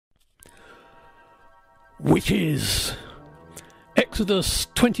Witches. Exodus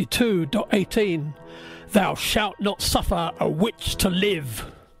 22:18. Thou shalt not suffer a witch to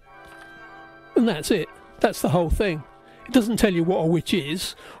live. And that's it. That's the whole thing. It doesn't tell you what a witch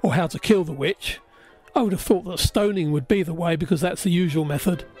is or how to kill the witch. I would have thought that stoning would be the way because that's the usual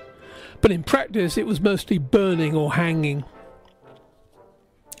method. But in practice it was mostly burning or hanging.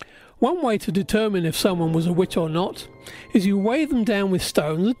 One way to determine if someone was a witch or not is you weigh them down with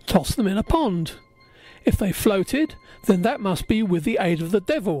stones and toss them in a pond. If they floated, then that must be with the aid of the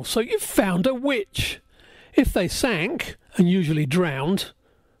devil, so you've found a witch. If they sank, and usually drowned,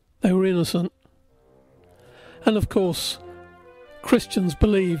 they were innocent. And of course, Christians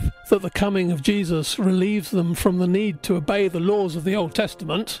believe that the coming of Jesus relieves them from the need to obey the laws of the Old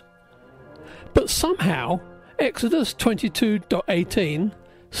Testament. But somehow, Exodus 22:18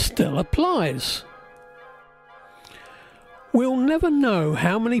 still applies. We'll never know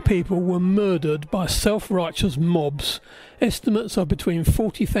how many people were murdered by self-righteous mobs. Estimates are between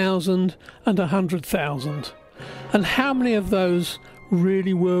 40,000 and 100,000. And how many of those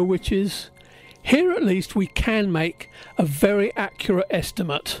really were witches? Here at least we can make a very accurate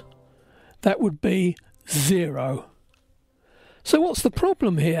estimate. That would be 0. So what's the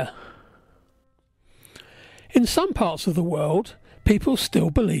problem here? In some parts of the world, people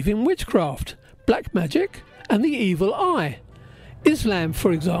still believe in witchcraft, black magic and the evil eye. Islam,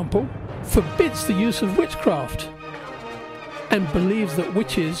 for example, forbids the use of witchcraft and believes that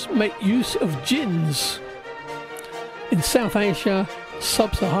witches make use of jinns. In South Asia,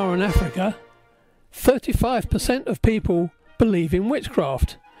 Sub-Saharan Africa, 35% of people believe in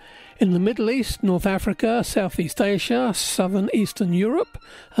witchcraft. In the Middle East, North Africa, Southeast Asia, Southern Eastern Europe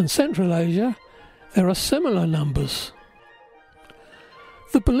and Central Asia, there are similar numbers.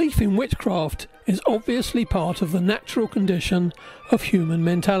 The belief in witchcraft is obviously part of the natural condition of human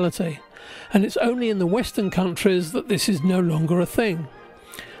mentality, and it's only in the Western countries that this is no longer a thing.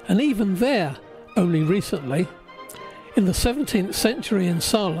 And even there, only recently, in the 17th century in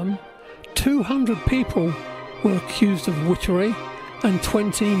Salem, 200 people were accused of witchery and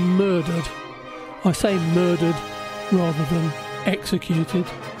 20 murdered. I say murdered rather than executed.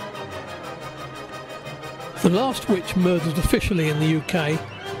 The last witch murdered officially in the UK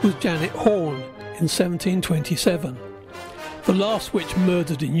was Janet Horne in 1727. The last witch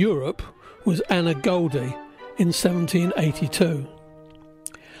murdered in Europe was Anna Goldie in 1782.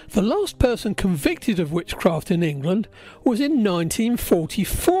 The last person convicted of witchcraft in England was in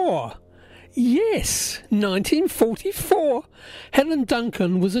 1944. Yes, 1944. Helen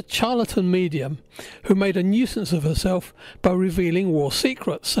Duncan was a charlatan medium who made a nuisance of herself by revealing war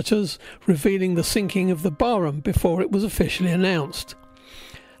secrets, such as revealing the sinking of the Barham before it was officially announced.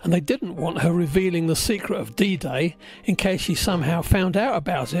 And they didn't want her revealing the secret of D-Day in case she somehow found out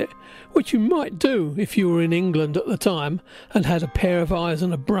about it, which you might do if you were in England at the time and had a pair of eyes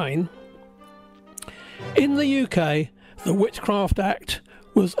and a brain. In the UK, the Witchcraft Act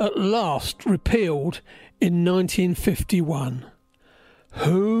was at last repealed in 1951.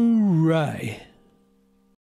 Hooray!